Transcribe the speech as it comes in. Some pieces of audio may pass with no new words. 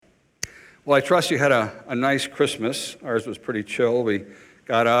Well, I trust you had a nice Christmas. Ours was pretty chill. We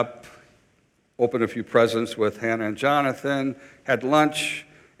got up, opened a few presents with Hannah and Jonathan, had lunch,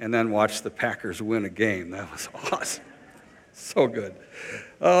 and then watched the Packers win a game. That was awesome. So good.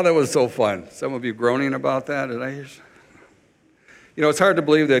 Oh, that was so fun. Some of you groaning about that. Did I hear? You know, it's hard to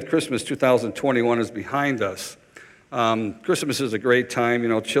believe that Christmas 2021 is behind us. Christmas is a great time. You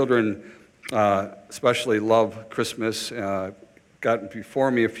know, children especially love Christmas. Got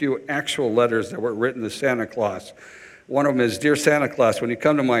before me a few actual letters that were written to Santa Claus. One of them is, "Dear Santa Claus, when you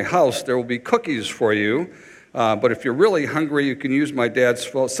come to my house, there will be cookies for you. But if you're really hungry, you can use my dad's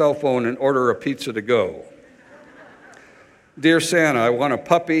cell phone and order a pizza to go. Dear Santa, I want a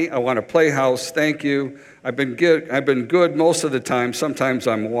puppy. I want a playhouse. Thank you. I've been good most of the time. Sometimes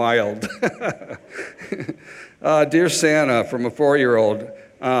I'm wild." Dear Santa, from a 4-year-old,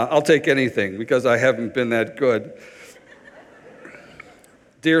 I'll take anything because I haven't been that good.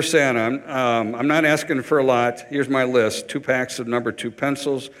 Dear Santa, I'm not asking for a lot. Here's my list: 2 packs of number 2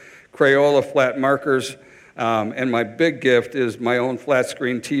 pencils, Crayola flat markers, and my big gift is my own flat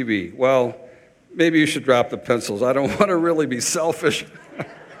screen TV. Well, maybe you should drop the pencils. I don't want to really be selfish.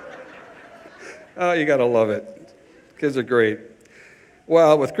 Oh, you got to love it. Kids are great.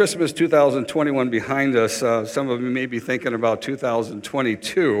 Well, with Christmas 2021 behind us, some of you may be thinking about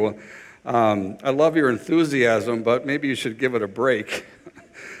 2022. I love your enthusiasm, but maybe you should give it a break.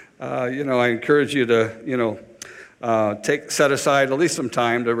 I encourage you to, set aside at least some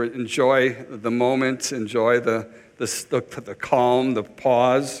time to enjoy the moment, enjoy the calm, the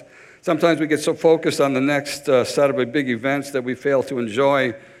pause. Sometimes we get so focused on the next set of big events that we fail to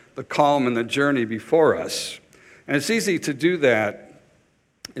enjoy the calm and the journey before us. And it's easy to do that.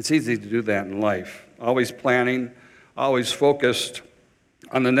 It's easy to do that in life. Always planning, always focused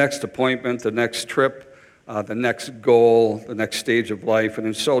on the next appointment, the next trip, the next goal, the next stage of life. And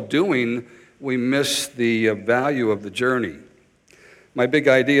in so doing, we miss the value of the journey. My big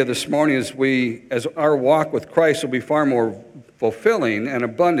idea this morning is as our walk with Christ will be far more fulfilling and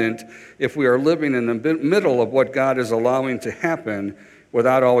abundant if we are living in the middle of what God is allowing to happen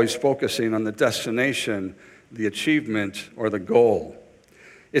without always focusing on the destination, the achievement, or the goal.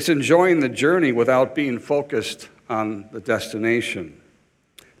 It's enjoying the journey without being focused on the destination.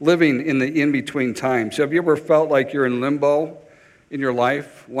 Living in the in-between times. Have you ever felt like you're in limbo in your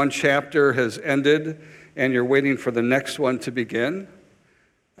life? One chapter has ended and you're waiting for the next one to begin?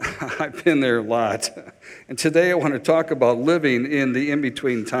 I've been there a lot. And today I want to talk about living in the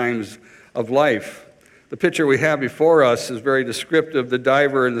in-between times of life. The picture we have before us is very descriptive. The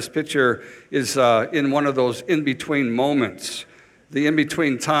diver in this picture is in one of those in-between moments. The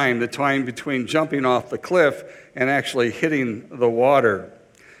in-between time, the time between jumping off the cliff and actually hitting the water.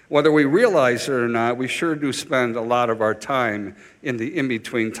 Whether we realize it or not, we sure do spend a lot of our time in the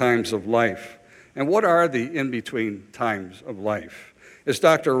in-between times of life. And what are the in-between times of life? As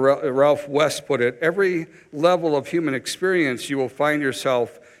Dr. Ralph West put it, every level of human experience you will find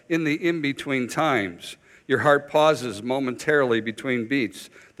yourself in the in-between times. Your heart pauses momentarily between beats.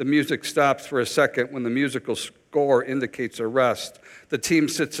 The music stops for a second when the musical score indicates a rest. The team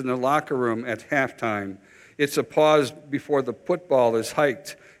sits in the locker room at halftime. It's a pause before the football is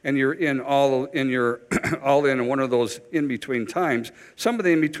hiked, and you're all in one of those in-between times. Some of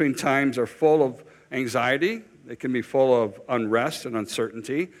the in-between times are full of anxiety. They can be full of unrest and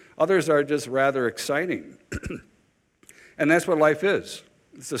uncertainty. Others are just rather exciting. And that's what life is.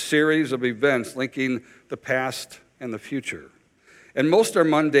 It's a series of events linking the past and the future. And most are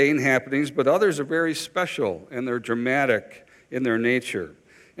mundane happenings, but others are very special, and they're dramatic in their nature.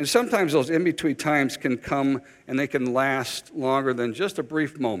 And sometimes those in-between times can come and they can last longer than just a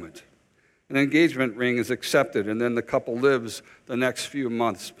brief moment. An engagement ring is accepted, and then the couple lives the next few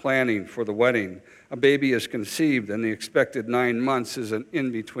months planning for the wedding. A baby is conceived, and the expected 9 months is an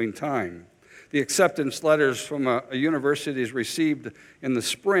in-between time. The acceptance letters from a university is received in the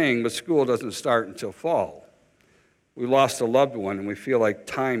spring, but school doesn't start until fall. We lost a loved one, and we feel like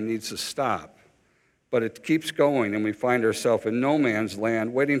time needs to stop. But it keeps going, and we find ourselves in no man's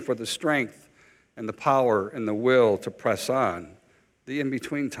land, waiting for the strength and the power and the will to press on. The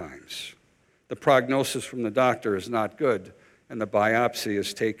in-between times. The prognosis from the doctor is not good, and the biopsy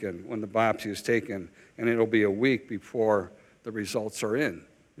is taken. When the biopsy is taken, and it'll be a week before the results are in.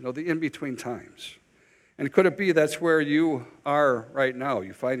 The in-between times. And could it be that's where you are right now?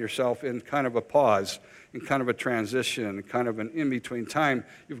 You find yourself in kind of a pause, in kind of a transition, kind of an in-between time.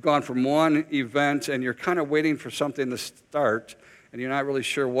 You've gone from one event and you're kind of waiting for something to start, and you're not really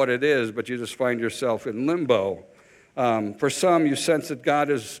sure what it is, but you just find yourself in limbo. For some, you sense that God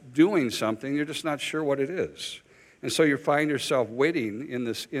is doing something, you're just not sure what it is. And so you find yourself waiting in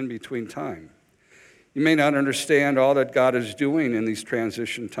this in-between time. You may not understand all that God is doing in these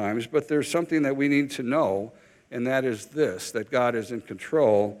transition times, but there's something that we need to know, and that is this, that God is in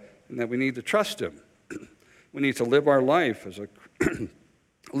control and that we need to trust him. We need to live our life as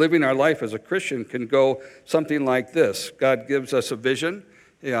living our life as a Christian can go something like this. God gives us a vision.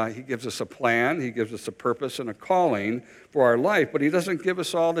 He gives us a plan. He gives us a purpose and a calling for our life, but he doesn't give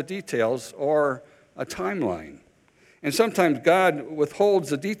us all the details or a timeline. And sometimes God withholds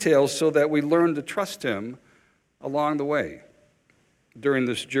the details so that we learn to trust him along the way. During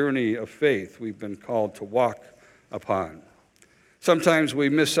this journey of faith we've been called to walk upon. Sometimes we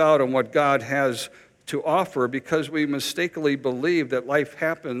miss out on what God has to offer because we mistakenly believe that life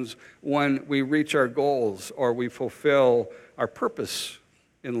happens when we reach our goals or we fulfill our purpose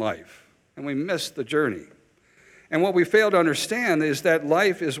in life, and we miss the journey. And what we fail to understand is that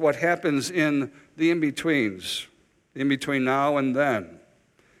life is what happens in the in-betweens, in between now and then.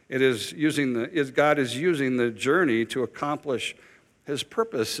 God is using the journey to accomplish his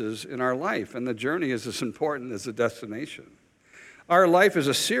purposes in our life, and the journey is as important as the destination. Our life is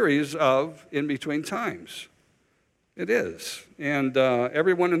a series of in-between times. It is. And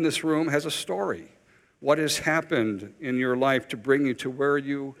everyone in this room has a story. What has happened in your life to bring you to where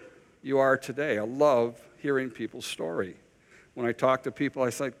you are today? I love hearing people's story. When I talk to people, I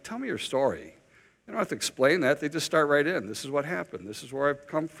say, tell me your story. You don't have to explain that. They just start right in. This is what happened. This is where I've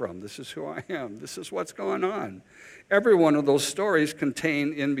come from. This is who I am. This is what's going on. Every one of those stories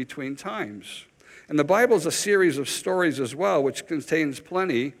contain in-between times. And the Bible is a series of stories as well, which contains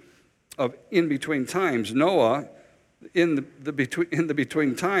plenty of in-between times. Noah, in the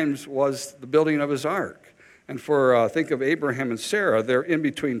between times, was the building of his ark. And think of Abraham and Sarah, their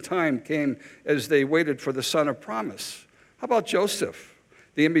in-between time came as they waited for the son of promise. How about Joseph?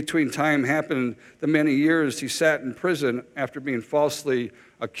 The in-between time happened the many years he sat in prison after being falsely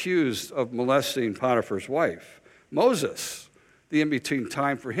accused of molesting Potiphar's wife. Moses, the in-between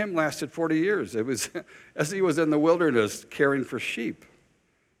time for him lasted 40 years. It was as he was in the wilderness caring for sheep.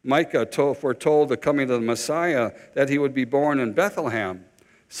 Micah foretold the coming of the Messiah, that he would be born in Bethlehem.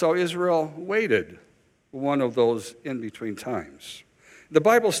 So Israel waited one of those in-between times. The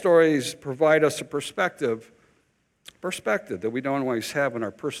Bible stories provide us a perspective that we don't always have in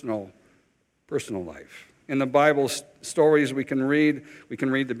our personal life. In the Bible stories we can read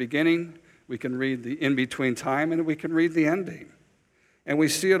the beginning, we can read the in-between time, and we can read the ending. And we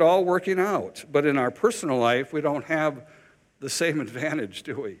see it all working out. But in our personal life, we don't have the same advantage,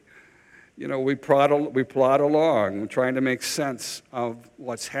 do we? You know, we plod along, trying to make sense of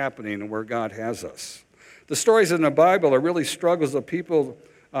what's happening and where God has us. The stories in the Bible are really struggles of people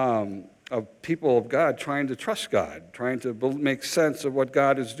of God trying to trust God, trying to make sense of what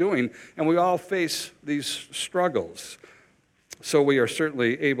God is doing. And we all face these struggles. So we are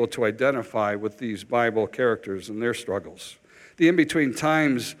certainly able to identify with these Bible characters and their struggles. The in-between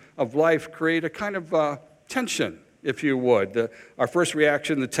times of life create a kind of tension, if you would. Our first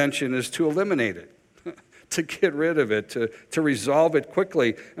reaction to tension is to eliminate it, to get rid of it, to resolve it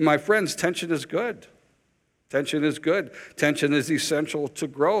quickly. And my friends, tension is good. Tension is good. Tension is essential to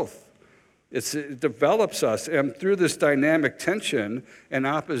growth. It develops us, and through this dynamic tension and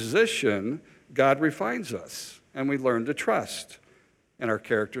opposition, God refines us, and we learn to trust, and our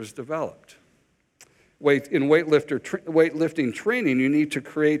character is developed. In weightlifting training, you need to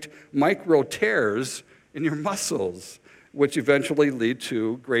create micro tears in your muscles, which eventually lead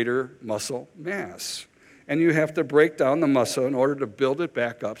to greater muscle mass. And you have to break down the muscle in order to build it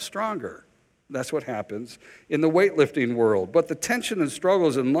back up stronger. That's what happens in the weightlifting world. But the tension and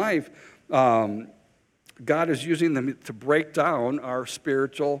struggles in life, God is using them to break down our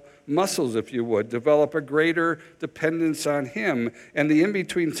spiritual muscles, if you would, develop a greater dependence on Him. And the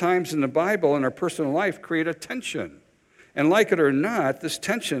in-between times in the Bible and our personal life create a tension. And like it or not, this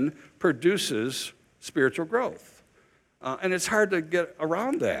tension produces spiritual growth. And it's hard to get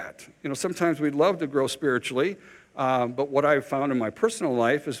around that. You know, sometimes we'd love to grow spiritually, but what I've found in my personal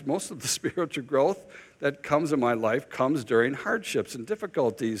life is most of the spiritual growth that comes in my life comes during hardships and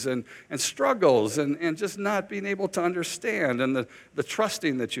difficulties and struggles and just not being able to understand, and the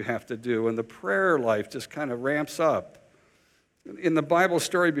trusting that you have to do, and the prayer life just kind of ramps up. In the Bible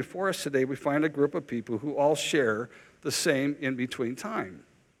story before us today, we find a group of people who all share the same in-between time.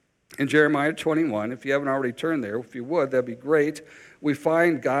 In Jeremiah 21, if you haven't already turned there, if you would, that'd be great. We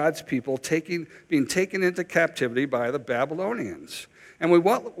find God's people being taken into captivity by the Babylonians. And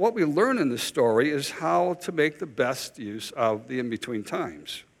what we learn in this story is how to make the best use of the in-between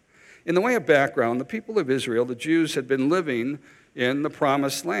times. In the way of background, the people of Israel, the Jews, had been living in the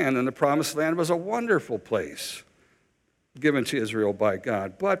Promised Land, and the Promised Land was a wonderful place. given to Israel by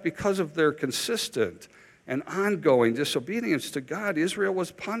God. But because of their consistent and ongoing disobedience to God, Israel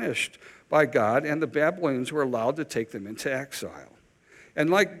was punished by God, and the Babylonians were allowed to take them into exile. And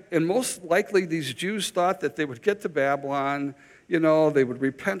most likely, these Jews thought that they would get to Babylon, they would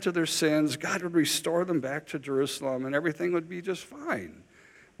repent of their sins, God would restore them back to Jerusalem, and everything would be just fine.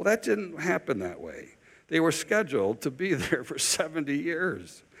 Well, that didn't happen that way. They were scheduled to be there for 70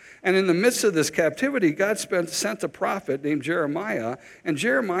 years. And in the midst of this captivity, God sent a prophet named Jeremiah, and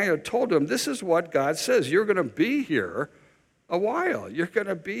Jeremiah told them, this is what God says, you're going to be here a while. You're going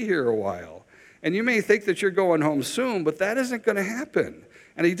to be here a while. And you may think that you're going home soon, but that isn't going to happen.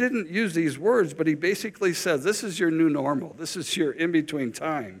 And he didn't use these words, but he basically says, this is your new normal. This is your in-between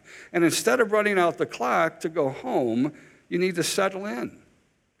time. And instead of running out the clock to go home, you need to settle in.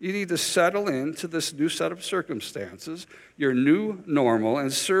 You need to settle into this new set of circumstances, your new normal,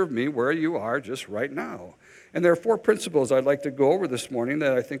 and serve me where you are just right now. And there are 4 principles I'd like to go over this morning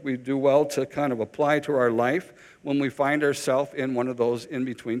that I think we do well to kind of apply to our life when we find ourselves in one of those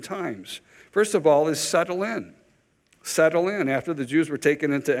in-between times. First of all is settle in. Settle in. After the Jews were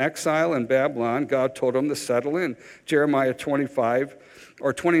taken into exile in Babylon, God told them to settle in. Jeremiah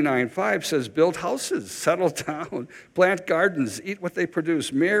 29:5 says, build houses, settle down, plant gardens, eat what they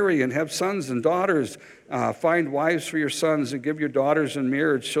produce, marry and have sons and daughters, find wives for your sons and give your daughters in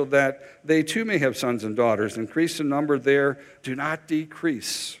marriage so that they too may have sons and daughters. Increase in number there, do not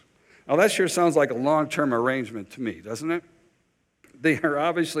decrease. Now that sure sounds like a long-term arrangement to me, doesn't it? They are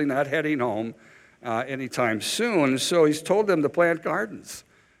obviously not heading home anytime soon, so he's told them to plant gardens.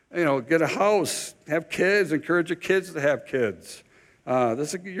 Get a house, have kids, encourage your kids to have kids.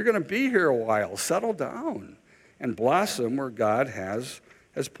 You're going to be here a while. Settle down and blossom where God has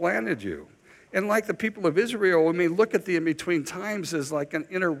planted you. And like the people of Israel, we may look at the in-between times as like an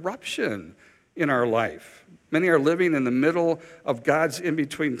interruption in our life. Many are living in the middle of God's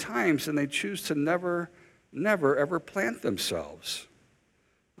in-between times, and they choose to never, ever plant themselves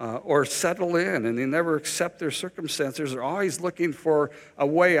or settle in, and they never accept their circumstances. They're always looking for a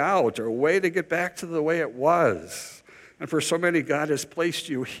way out or a way to get back to the way it was. And for so many, God has placed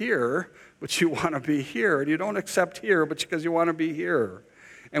you here, but you want to be here. And you don't accept here, but because you want to be here.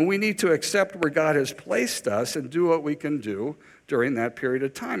 And we need to accept where God has placed us and do what we can do during that period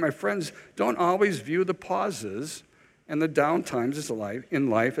of time. My friends, don't always view the pauses and the downtimes in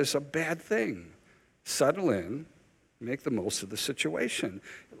life as a bad thing. Settle in, make the most of the situation.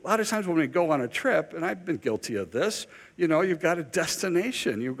 A lot of times when we go on a trip, and I've been guilty of this, you've got a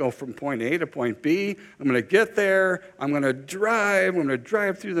destination. You go from point A to point B. I'm going to get there. I'm going to drive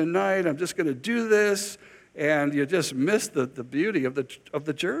through the night. I'm just going to do this. And you just miss the beauty of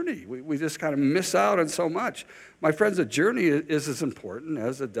the journey. We just kind of miss out on so much. My friends, a journey is as important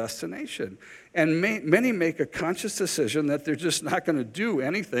as a destination. And many make a conscious decision that they're just not going to do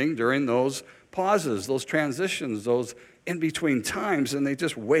anything during those pauses, those transitions, those in-between times, and they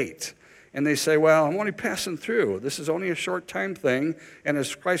just wait. And they say, well, I'm only passing through. This is only a short-time thing. And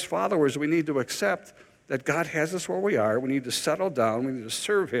as Christ followers, we need to accept that God has us where we are. We need to settle down. We need to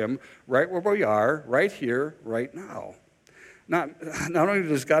serve him right where we are, right here, right now. Not only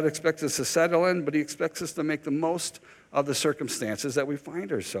does God expect us to settle in, but he expects us to make the most of the circumstances that we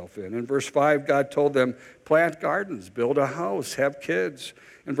find ourselves in. In verse 5, God told them, plant gardens, build a house, have kids.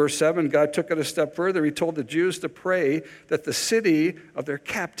 In verse 7, God took it a step further. He told the Jews to pray that the city of their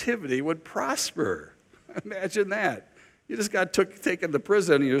captivity would prosper. Imagine that. You just got taken to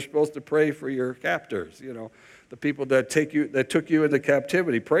prison, and you're supposed to pray for your captors, the people that took you into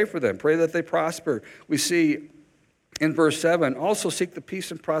captivity. Pray for them. Pray that they prosper. We see in verse 7, also seek the peace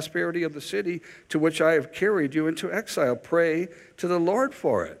and prosperity of the city to which I have carried you into exile. Pray to the Lord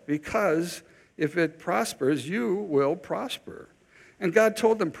for it, because if it prospers, you will prosper. And God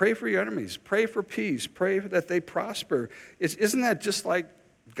told them, pray for your enemies, pray for peace, pray that they prosper. Isn't that just like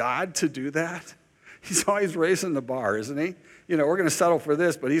God to do that? He's always raising the bar, isn't he? We're going to settle for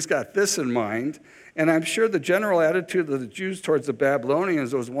this, but he's got this in mind. And I'm sure the general attitude of the Jews towards the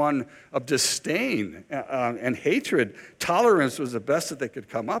Babylonians was one of disdain and hatred. Tolerance was the best that they could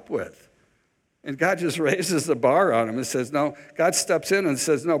come up with. And God just raises the bar on them and says, no, God steps in and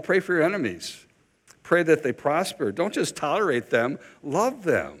says, no, pray for your enemies. Pray that they prosper. Don't just tolerate them, love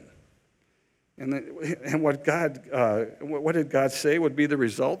them. And what did God say would be the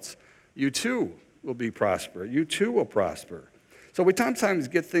results? You too will be prosper. You too will prosper. So we sometimes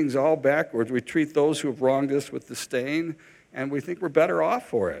get things all backwards. We treat those who have wronged us with disdain, and we think we're better off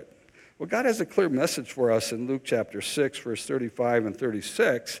for it. Well, God has a clear message for us in Luke chapter 6, verse 35 and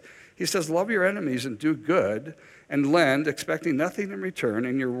 36. He says, love your enemies and do good and lend, expecting nothing in return,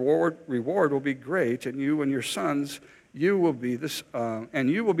 and your reward will be great, and you and your sons You will be this, and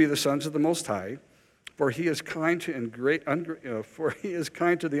you will be the sons of the Most High, for he is kind to the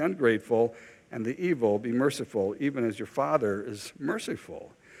ungrateful and the evil. Be merciful, even as your Father is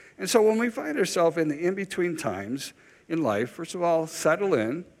merciful. And so when we find ourselves in the in-between times in life, first of all, settle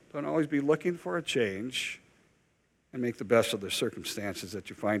in. Don't always be looking for a change, and make the best of the circumstances that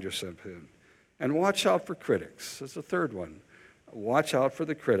you find yourself in. And watch out for critics. That's the third one. Watch out for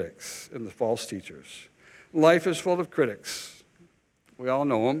the critics and the false teachers. Life is full of critics. We all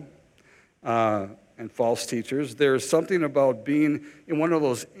know them. And false teachers. There's something about being in one of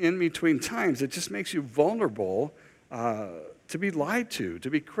those in-between times that just makes you vulnerable to be lied to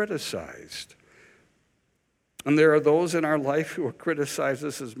be criticized. And there are those in our life who will criticize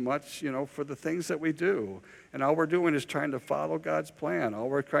us as much, for the things that we do. And all we're doing is trying to follow God's plan. All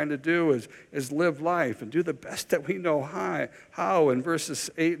we're trying to do is live life and do the best that we know how. In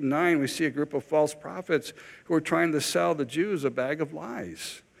verses 8 and 9, we see a group of false prophets who are trying to sell the Jews a bag of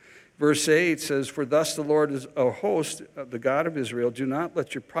lies. Verse 8 says, "For thus the Lord is a host, the God of Israel. Do not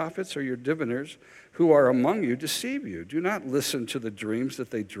let your prophets or your diviners who are among you deceive you. Do not listen to the dreams that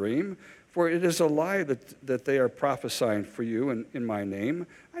they dream, for it is a lie that they are prophesying for you in my name.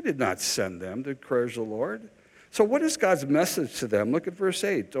 I did not send them, declares the Lord." So what is God's message to them? Look at verse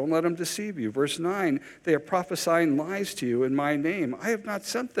 8. Don't let them deceive you. Verse 9, "They are prophesying lies to you in my name. I have not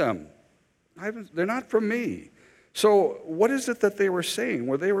sent them. They're not from me." So what is it that they were saying?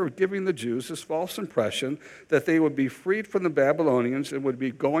 Well, they were giving the Jews this false impression that they would be freed from the Babylonians and would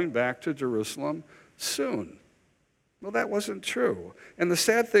be going back to Jerusalem soon. Well, that wasn't true. And the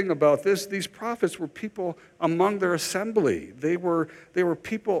sad thing about this, these prophets were people among their assembly. They were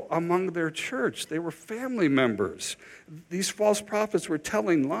people among their church. They were family members. These false prophets were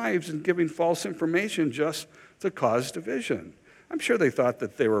telling lies and giving false information just to cause division. I'm sure they thought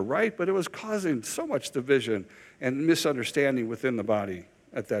that they were right, but it was causing so much division and misunderstanding within the body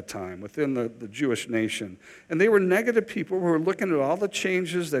at that time, within the Jewish nation. And they were negative people who were looking at all the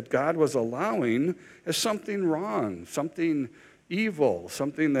changes that God was allowing as something wrong, something evil,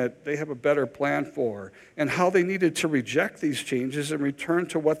 something that they have a better plan for, and how they needed to reject these changes and return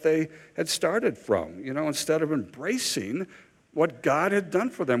to what they had started from, instead of embracing what God had done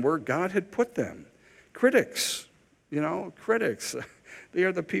for them, where God had put them. Critics. Critics. They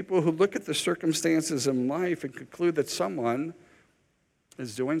are the people who look at the circumstances in life and conclude that someone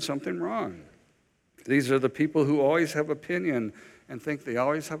is doing something wrong. These are the people who always have opinion and think they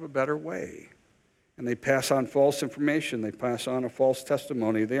always have a better way. And they pass on false information. They pass on a false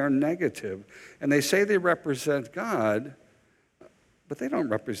testimony. They are negative. And they say they represent God, but they don't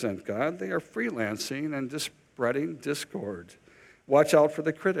represent God. They are freelancing and just spreading discord. Watch out for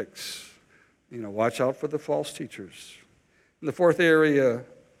the critics. Watch out for the false teachers. And the fourth area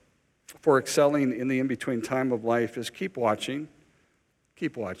for excelling in the in-between time of life is keep watching.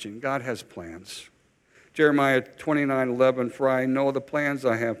 Keep watching. God has plans. Jeremiah 29:11, "For I know the plans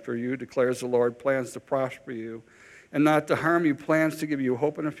I have for you, declares the Lord, plans to prosper you and not to harm you, plans to give you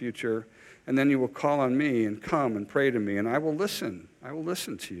hope in a future. And then you will call on me and come and pray to me, and I will listen. I will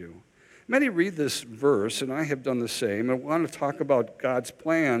listen to you." Many read this verse, and I have done the same, and want to talk about God's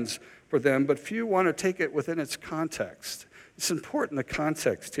plans for them, but few want to take it within its context. It's important, the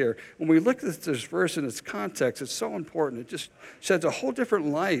context here. When we look at this verse in its context, it's so important. It just sheds a whole different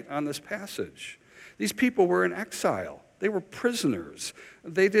light on this passage. These people were in exile. They were prisoners.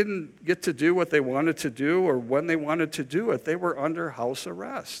 They didn't get to do what they wanted to do or when they wanted to do it. They were under house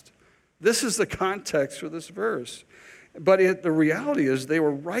arrest. This is the context for this verse. But the reality is they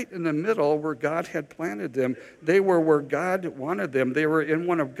were right in the middle where God had planted them. They were where God wanted them. They were in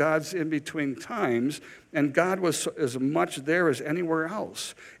one of God's in-between times, and God was as much there as anywhere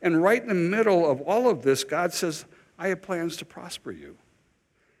else. And right in the middle of all of this, God says, I have plans to prosper you.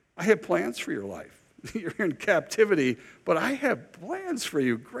 I have plans for your life. You're in captivity, but I have plans for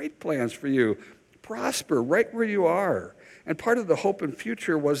you, great plans for you. Prosper right where you are. And part of the hope and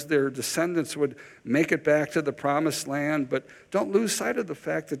future was their descendants would make it back to the promised land, but don't lose sight of the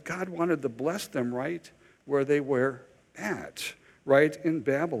fact that God wanted to bless them right where they were at, right in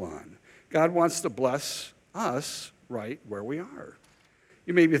Babylon. God wants to bless us right where we are.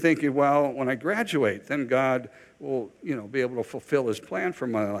 You may be thinking, well, when I graduate, then God will, be able to fulfill his plan for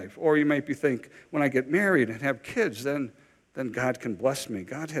my life. Or you might be thinking, when I get married and have kids, then God can bless me.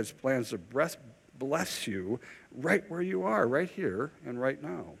 God has plans to bless you right where you are, right here and right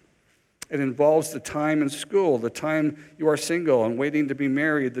now. It involves the time in school, the time you are single and waiting to be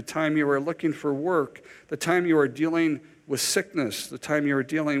married, the time you are looking for work, the time you are dealing with sickness, the time you are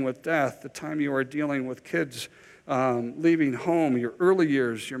dealing with death, the time you are dealing with kids leaving home, your early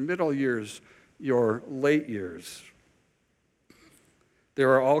years, your middle years, your late years. There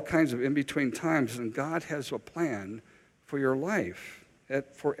are all kinds of in-between times, and God has a plan for your life,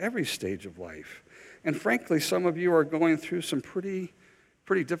 for every stage of life. And frankly, some of you are going through some pretty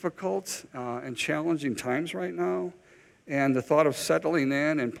difficult and challenging times right now. And the thought of settling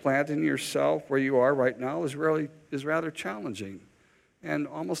in and planting yourself where you are right now is rather challenging and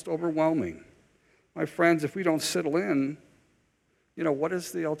almost overwhelming. My friends, if we don't settle in, what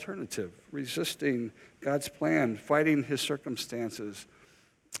is the alternative? Resisting God's plan, fighting his circumstances,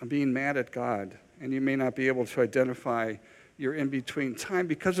 being mad at God. And you may not be able to identify your in-between time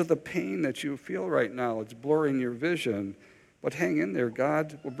because of the pain that you feel right now. It's blurring your vision. But hang in there.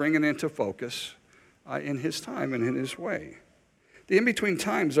 God will bring it into focus in his time and in his way. The in-between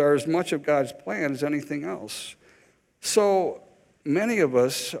times are as much of God's plan as anything else. So many of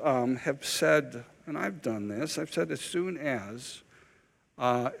us have said, and I've done this, I've said as soon as,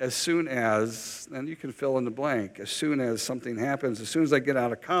 and you can fill in the blank, as soon as something happens, as soon as I get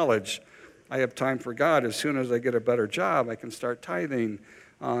out of college, I have time for God. As soon as I get a better job, I can start tithing.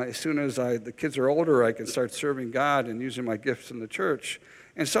 As soon as the kids are older, I can start serving God and using my gifts in the church.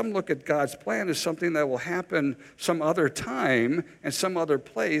 And some look at God's plan as something that will happen some other time and some other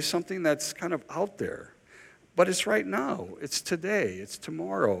place, something that's kind of out there. But it's right now. It's today. It's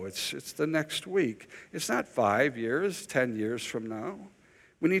tomorrow. It's the next week. It's not 5 years, 10 years from now.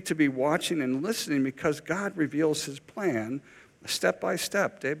 We need to be watching and listening because God reveals his plan step by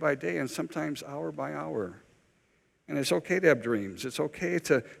step, day by day, and sometimes hour by hour. And it's okay to have dreams. It's okay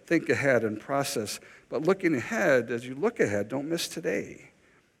to think ahead and process. But looking ahead, as you look ahead, don't miss today.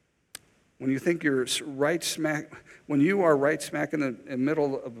 When you think you're when you are right smack in the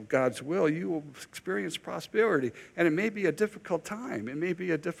middle of God's will, you will experience prosperity. And it may be a difficult time. It may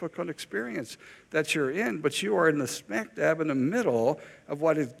be a difficult experience that you're in, but you are in the smack dab in the middle of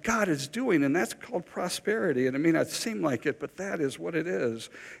what God is doing, and that's called prosperity. And it may not seem like it, but that is what it is.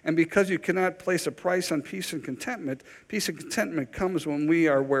 And because you cannot place a price on peace and contentment comes when we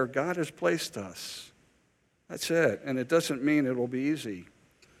are where God has placed us. That's it. And it doesn't mean it will be easy,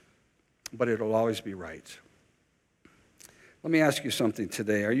 but it'll always be right. Let me ask you something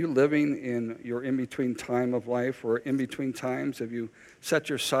today. Are you living in your in-between time of life or in-between times? Have you set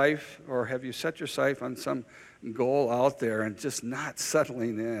your sight on some goal out there and just not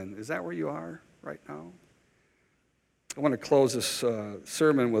settling in? Is that where you are right now? I want to close this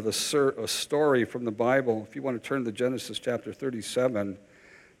sermon with a story from the Bible. If you want to turn to Genesis chapter 37.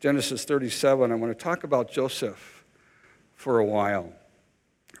 Genesis 37, I want to talk about Joseph for a while.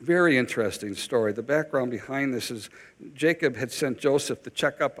 Very interesting story. The background behind this is Jacob had sent Joseph to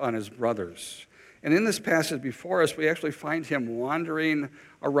check up on his brothers. And in this passage before us, we actually find him wandering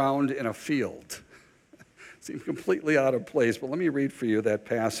around in a field. Seems completely out of place, but let me read for you that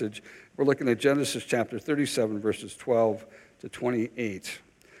passage. We're looking at Genesis chapter 37, verses 12 to 28.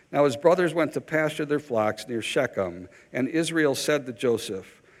 Now his brothers went to pasture their flocks near Shechem, and Israel said to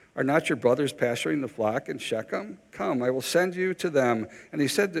Joseph, "Are not your brothers pasturing the flock in Shechem? Come, I will send you to them." And he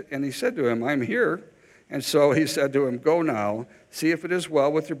said to him, "I'm here." And so he said to him, "Go now, see if it is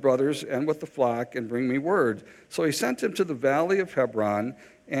well with your brothers and with the flock, and bring me word." So he sent him to the valley of Hebron,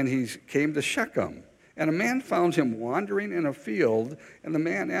 and he came to Shechem. And a man found him wandering in a field, and the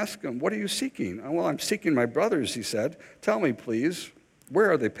man asked him, "What are you seeking?" "Well, I'm seeking my brothers," he said. "Tell me, please, where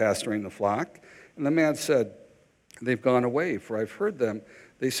are they pasturing the flock?" And the man said, "They've gone away, for I've heard them.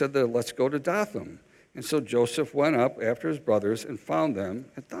 They said that let's go to Dothan." And so Joseph went up after his brothers and found them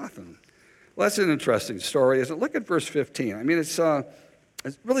at Dothan. Well, that's an interesting story, isn't it? Look at verse 15. I mean,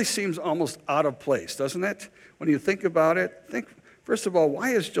 it really seems almost out of place, doesn't it? When you think about it, think, first of all,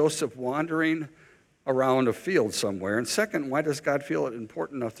 why is Joseph wandering around a field somewhere? And second, why does God feel it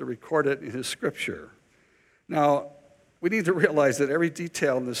important enough to record it in his scripture? Now, we need to realize that every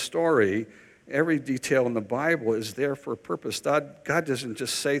detail in this story, every detail in the Bible is there for a purpose. God doesn't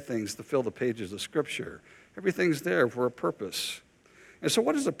just say things to fill the pages of Scripture. Everything's there for a purpose. And so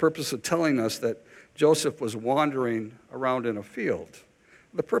what is the purpose of telling us that Joseph was wandering around in a field?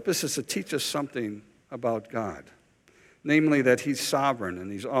 The purpose is to teach us something about God. Namely, that he's sovereign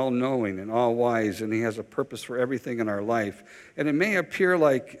and he's all-knowing and all-wise, and he has a purpose for everything in our life. And it may appear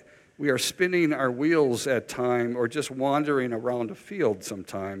like we are spinning our wheels at time or just wandering around a field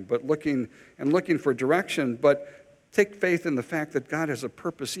sometime, but looking for direction. But take faith in the fact that God has a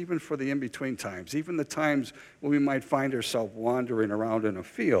purpose even for the in-between times, even the times when we might find ourselves wandering around in a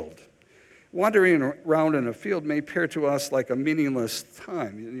field. Wandering around in a field may appear to us like a meaningless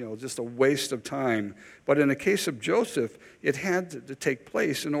time, just a waste of time. But in the case of Joseph, it had to take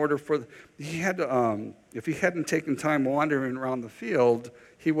place in order for, if he hadn't taken time wandering around the field,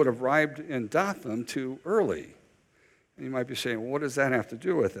 he would have arrived in Dothan too early. And you might be saying, well, what does that have to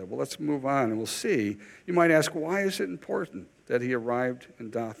do with it? Well, let's move on and we'll see. You might ask, why is it important that he arrived in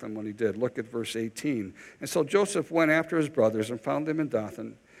Dothan when he did? Look at verse 18. And so Joseph went after his brothers and found them in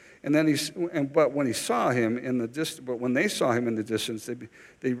Dothan. And then but when they saw him in the distance,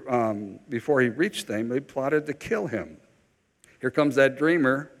 before he reached them, they plotted to kill him. Here comes that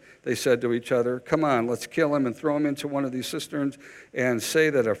dreamer. They said to each other, come on, let's kill him and throw him into one of these cisterns and say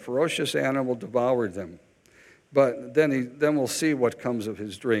that a ferocious animal devoured them. But then we'll see what comes of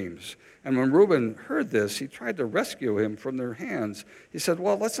his dreams. And when Reuben heard this, he tried to rescue him from their hands. He said,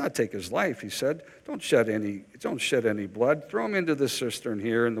 well, let's not take his life, he said. Don't shed any blood. Throw him into this cistern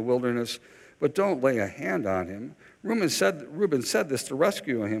here in the wilderness, but don't lay a hand on him. Reuben said this to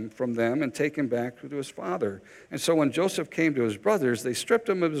rescue him from them and take him back to his father. And so when Joseph came to his brothers, they stripped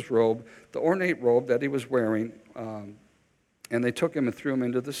him of his robe, the ornate robe that he was wearing, and they took him and threw him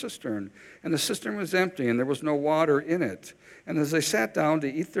into the cistern. And the cistern was empty, and there was no water in it. And as they sat down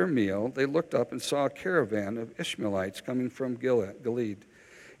to eat their meal, they looked up and saw a caravan of Ishmaelites coming from Gilead.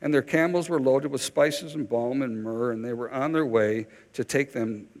 And their camels were loaded with spices and balm and myrrh, and they were on their way to take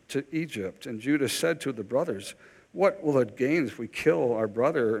them to Egypt. And Judah said to the brothers, what will it gain if we kill our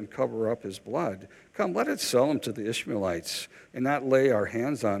brother and cover up his blood? Come, let us sell him to the Ishmaelites and not lay our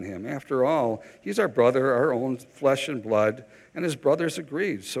hands on him. After all, he's our brother, our own flesh and blood. And his brothers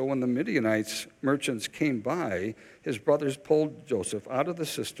agreed. So when the Midianites merchants came by, his brothers pulled Joseph out of the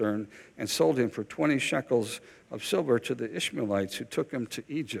cistern and sold him for 20 shekels of silver to the Ishmaelites who took him to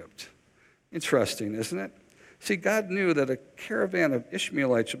Egypt. Interesting, isn't it? See, God knew that a caravan of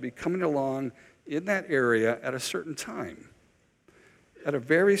Ishmaelites would be coming along in that area at a certain time, at a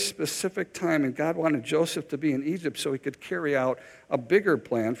very specific time, and God wanted Joseph to be in Egypt so he could carry out a bigger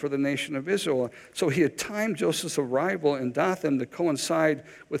plan for the nation of Israel. So he had timed Joseph's arrival in Dothan to coincide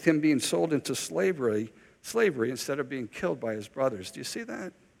with him being sold into slavery instead of being killed by his brothers. Do you see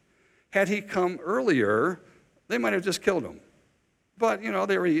that? Had he come earlier, they might have just killed him. But,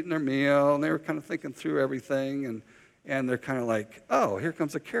 they were eating their meal, and they were kind of thinking through everything, and they're kind of like, oh, here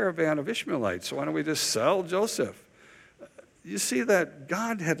comes a caravan of Ishmaelites, so why don't we just sell Joseph? You see that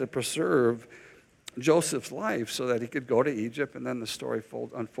God had to preserve Joseph's life so that he could go to Egypt, and then the story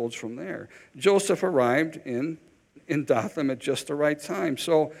unfolds from there. Joseph arrived in Dothan at just the right time.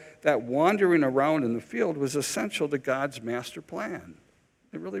 So that wandering around in the field was essential to God's master plan.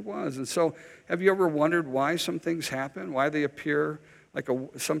 It really was. And so have you ever wondered why some things happen, why they appear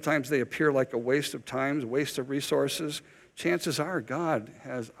sometimes they appear like a waste of time, a waste of resources? Chances are God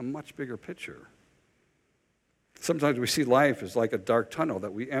has a much bigger picture. Sometimes we see life as like a dark tunnel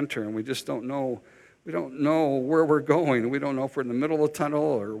that we enter and we just don't know. We don't know where we're going. We don't know if we're in the middle of the tunnel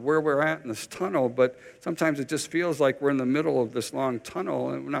or where we're at in this tunnel, but sometimes it just feels like we're in the middle of this long tunnel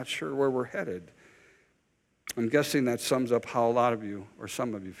and we're not sure where we're headed. I'm guessing that sums up how a lot of you or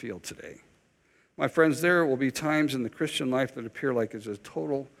some of you feel today. My friends, there will be times in the Christian life that appear like it's a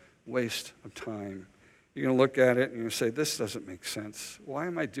total waste of time. You're going to look at it and you're going to say, this doesn't make sense. Why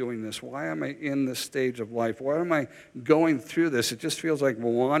am I doing this? Why am I in this stage of life? Why am I going through this? It just feels like we're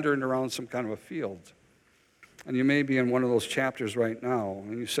wandering around some kind of a field. And you may be in one of those chapters right now,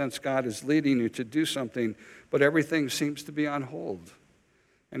 and you sense God is leading you to do something, but everything seems to be on hold.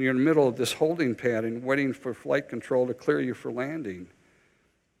 And you're in the middle of this holding pattern, waiting for flight control to clear you for landing.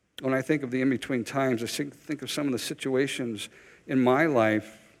 When I think of the in-between times, I think of some of the situations in my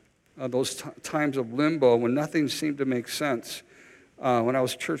life, those times of limbo when nothing seemed to make sense. When I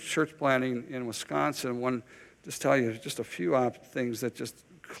was church planting in Wisconsin, just tell you just a few things that just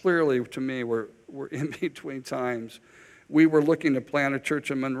clearly to me were in between times. We were looking to plant a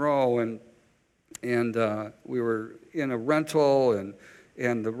church in Monroe, and we were in a rental,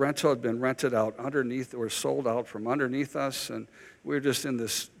 and the rental had been rented out underneath or sold out from underneath us, and we were just in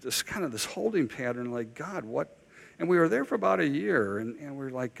this holding pattern, like, God, what? And we were there for about a year, and we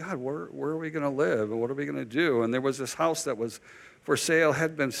were like, God, where are we going to live, and what are we going to do? And there was this house that was for sale,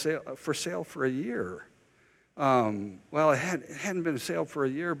 had been for sale for a year. Well, it hadn't been sale for a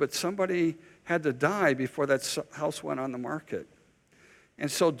year, but somebody had to die before that house went on the market. And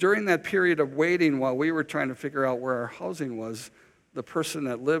so during that period of waiting while we were trying to figure out where our housing was, the person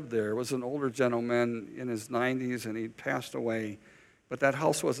that lived there was an older gentleman in his 90s, and he'd passed away. But that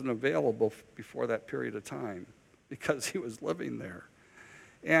house wasn't available before that period of time because he was living there.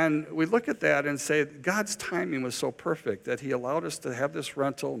 And we look at that and say God's timing was so perfect that he allowed us to have this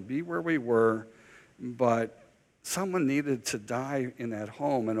rental and be where we were, but someone needed to die in that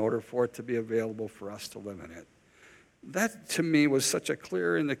home in order for it to be available for us to live in it. that to me was such a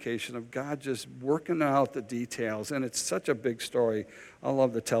clear indication of God just working out the details, and it's such a big story. I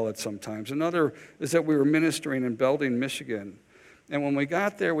love to tell it sometimes. Another is that we were ministering in Belding, Michigan, and when we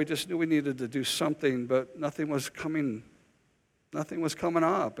got there, we just knew we needed to do something, but nothing was coming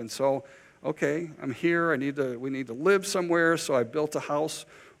up. And so, okay, I'm here. We need to live somewhere. So I built a house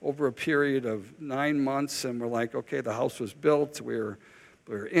over a period of 9 months, and we're like, okay, the house was built. We were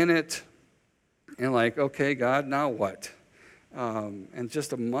in it. And like, okay, God, now what? And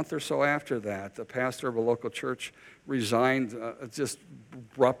just a month or so after that, the pastor of a local church resigned just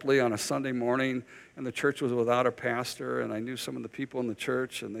abruptly on a Sunday morning, and the church was without a pastor, and I knew some of the people in the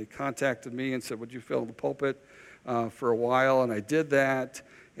church, and they contacted me and said, would you fill the pulpit for a while? And I did that,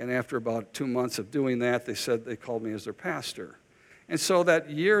 and after about 2 months of doing that, they called me as their pastor. And so that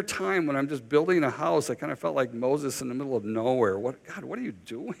year time when I'm just building a house, I kind of felt like Moses in the middle of nowhere. God, what are you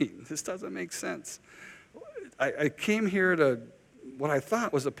doing? This doesn't make sense. I came here to what I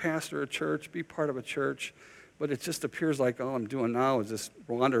thought was a pastor of a church, be part of a church, but it just appears like all I'm doing now is just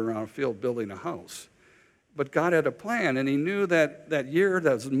wandering around a field building a house. But God had a plan, and he knew that year,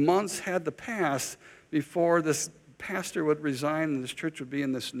 those months had to pass before this pastor would resign and this church would be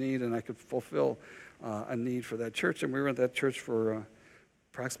in this need, and I could fulfill a need for that church. And we were at that church for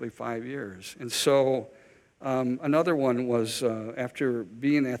approximately 5 years. And so another one was after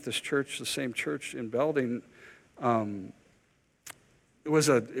being at this church, the same church in Belding, it was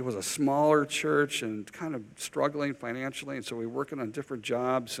a smaller church and kind of struggling financially, and so we were working on different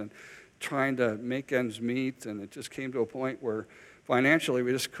jobs and trying to make ends meet, and it just came to a point where financially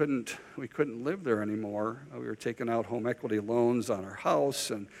we couldn't live there anymore. We were taking out home equity loans on our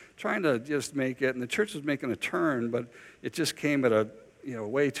house and trying to just make it, and the church was making a turn, but it just came at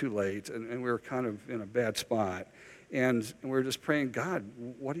way too late, and we were kind of in a bad spot. And we were just praying, God,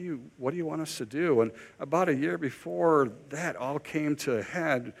 what do you want us to do? And about a year before that all came to a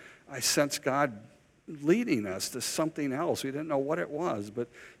head, I sensed God leading us to something else. We didn't know what it was, but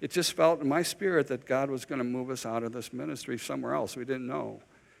it just felt in my spirit that God was going to move us out of this ministry somewhere else. We didn't know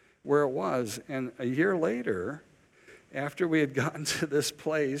where it was. And a year later, after we had gotten to this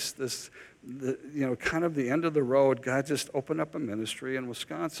place, kind of the end of the road, God just opened up a ministry in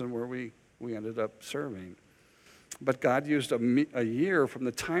Wisconsin where we ended up serving. But God used a year from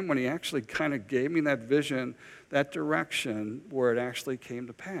the time when he actually kind of gave me that vision, that direction, where it actually came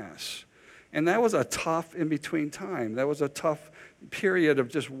to pass. And that was a tough in-between time. That was a tough period of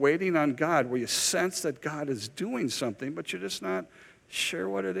just waiting on God, where you sense that God is doing something, but you're just not sure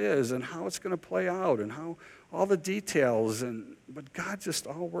what it is and how it's going to play out and how all the details. But God just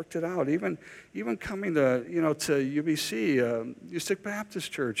all worked it out. Even coming to UBC, Ustick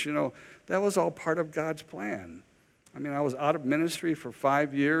Baptist Church, that was all part of God's plan. I mean, I was out of ministry for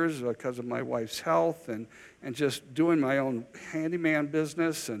 5 years because of my wife's health and just doing my own handyman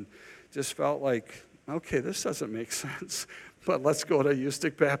business, and just felt like, okay, this doesn't make sense, but let's go to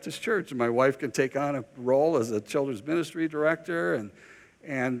Ustick Baptist Church. And my wife can take on a role as a children's ministry director.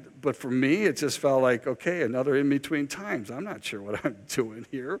 But for me, it just felt like, okay, another in-between times. I'm not sure what I'm doing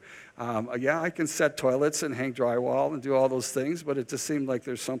here. I can set toilets and hang drywall and do all those things, but it just seemed like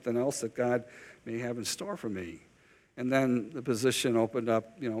there's something else that God may have in store for me. And then the position opened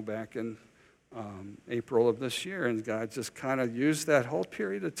up, back in April of this year, and God just kind of used that whole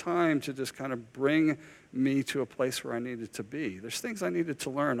period of time to just kind of bring me to a place where I needed to be. There's things I needed to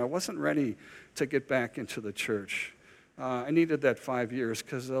learn. I wasn't ready to get back into the church. I needed that 5 years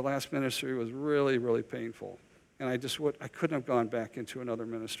because the last ministry was really, really painful. And I couldn't have gone back into another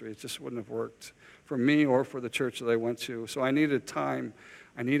ministry. It just wouldn't have worked for me or for the church that I went to. So I needed time.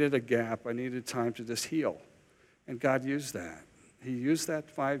 I needed a gap. I needed time to just heal. And God used that. He used that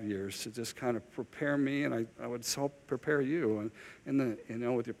 5 years to just kind of prepare me, and I would help prepare you,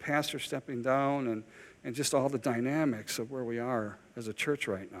 and with your pastor stepping down, and just all the dynamics of where we are as a church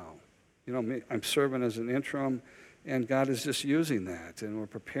right now. I'm serving as an interim, and God is just using that, and we're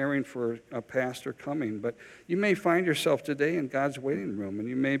preparing for a pastor coming. But you may find yourself today in God's waiting room, and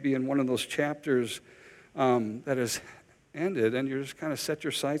you may be in one of those chapters that has ended, and you just kind of set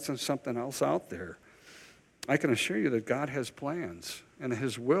your sights on something else out there. I can assure you that God has plans, and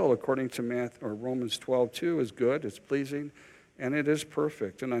his will, according to Romans 12:2, is good, it's pleasing, and it is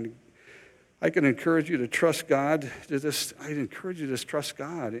perfect. And I can encourage you to trust God. I'd encourage you to trust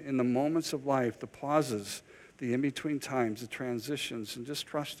God in the moments of life, the pauses, the in-between times, the transitions, and just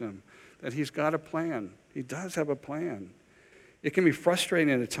trust him that he's got a plan. He does have a plan. It can be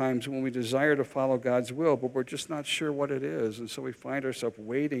frustrating at times when we desire to follow God's will, but we're just not sure what it is, and so we find ourselves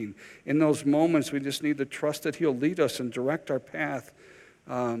waiting. In those moments, we just need to trust that he'll lead us and direct our path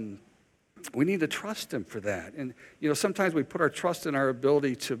we need to trust him for that. And, sometimes we put our trust in our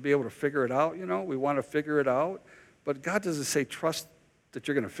ability to be able to figure it out. We want to figure it out. But God doesn't say trust that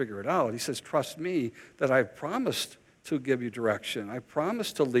you're going to figure it out. He says, trust me that I've promised to give you direction. I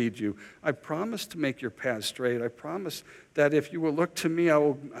promise to lead you. I promise to make your path straight. I promise that if you will look to me, I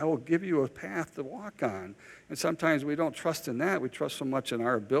will give you a path to walk on. And sometimes we don't trust in that. We trust so much in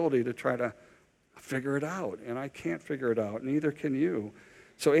our ability to try to figure it out. And I can't figure it out, neither can you.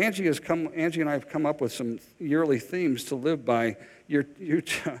 So Angie and I have come up with some yearly themes to live by.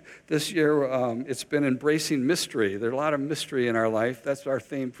 This year, it's been embracing mystery. There's a lot of mystery in our life. That's our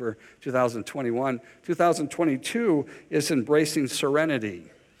theme for 2021. 2022 is embracing serenity.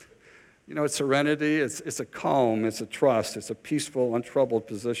 It's serenity, it's a calm, it's a trust, it's a peaceful, untroubled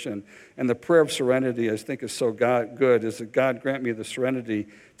position. And the prayer of serenity, I think, is so good, is that God grant me the serenity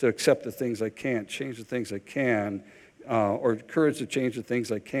to accept the things I can't, change the things I can, or courage to change the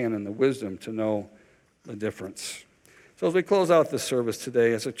things I can, and the wisdom to know the difference. So as we close out this service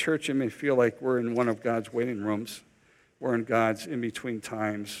today, as a church, it may feel like we're in one of God's waiting rooms. We're in God's in-between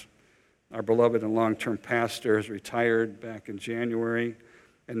times. Our beloved and long-term pastor has retired back in January,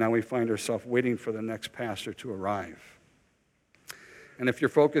 and now we find ourselves waiting for the next pastor to arrive. And if your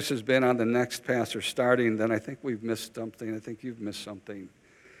focus has been on the next pastor starting, then I think we've missed something. I think you've missed something.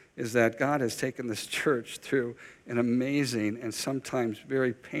 Is that God has taken this church through an amazing and sometimes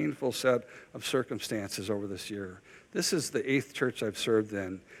very painful set of circumstances over this year. This is the 8th church I've served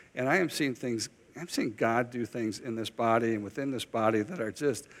in, and I'm seeing God do things in this body and within this body that are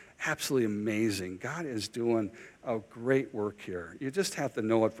just absolutely amazing. God is doing a great work here. You just have to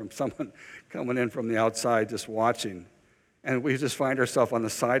know it from someone coming in from the outside just watching. And we just find ourselves on the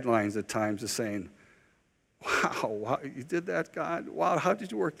sidelines at times just saying, wow, you did that, God? Wow, how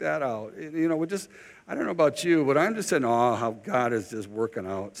did you work that out? I don't know about you, but I'm just in awe how God is just working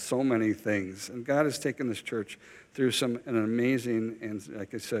out so many things. And God has taken this church through an amazing and,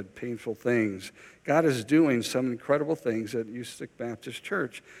 like I said, painful things. God is doing some incredible things at Houston Baptist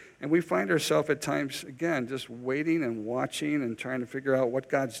Church. And we find ourselves at times, again, just waiting and watching and trying to figure out what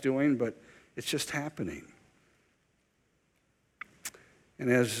God's doing, but it's just happening. And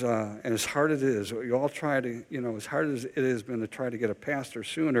as hard as it is, we all try to, as hard as it has been to try to get a pastor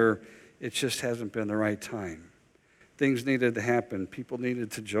sooner, it just hasn't been the right time. Things needed to happen. People needed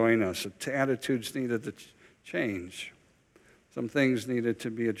to join us. Attitudes needed to change. Some things needed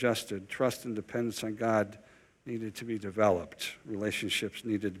to be adjusted. Trust and dependence on God needed to be developed. Relationships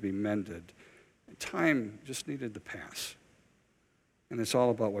needed to be mended. Time just needed to pass. And it's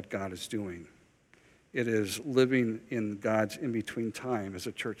all about what God is doing. It is living in God's in-between time as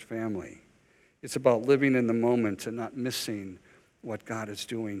a church family. It's about living in the moment and not missing what God is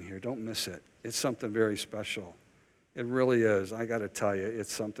doing here. Don't miss it. It's something very special. It really is. I got to tell you,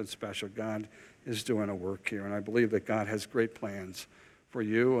 it's something special. God is doing a work here, and I believe that God has great plans for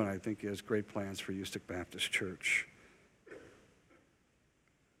you, and I think he has great plans for Houston Baptist Church.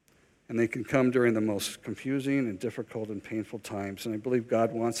 And they can come during the most confusing and difficult and painful times. And I believe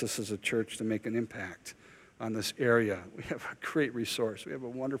God wants us as a church to make an impact on this area. We have a great resource. We have a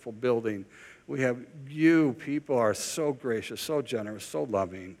wonderful building. You people are so gracious, so generous, so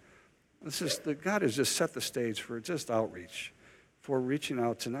loving. God has just set the stage for just outreach, for reaching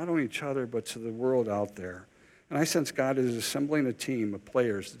out to not only each other, but to the world out there. And I sense God is assembling a team of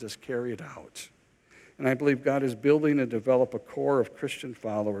players to just carry it out. And I believe God is building and develop a core of Christian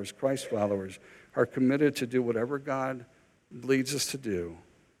followers, Christ followers, are committed to do whatever God leads us to do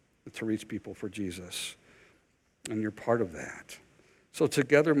to reach people for Jesus. And you're part of that. So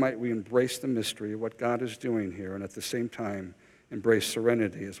together might we embrace the mystery of what God is doing here, and at the same time embrace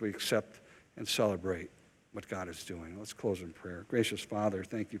serenity as we accept and celebrate what God is doing. Let's close in prayer. Gracious Father,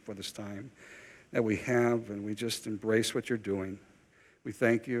 thank you for this time that we have, and we just embrace what you're doing. We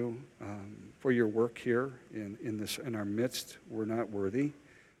thank you for your work here in our midst. We're not worthy,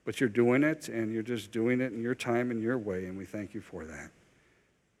 but you're doing it, and you're just doing it in your time and your way, and we thank you for that.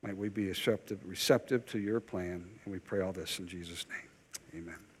 Might we be receptive to your plan, and we pray all this in Jesus' name.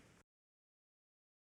 Amen.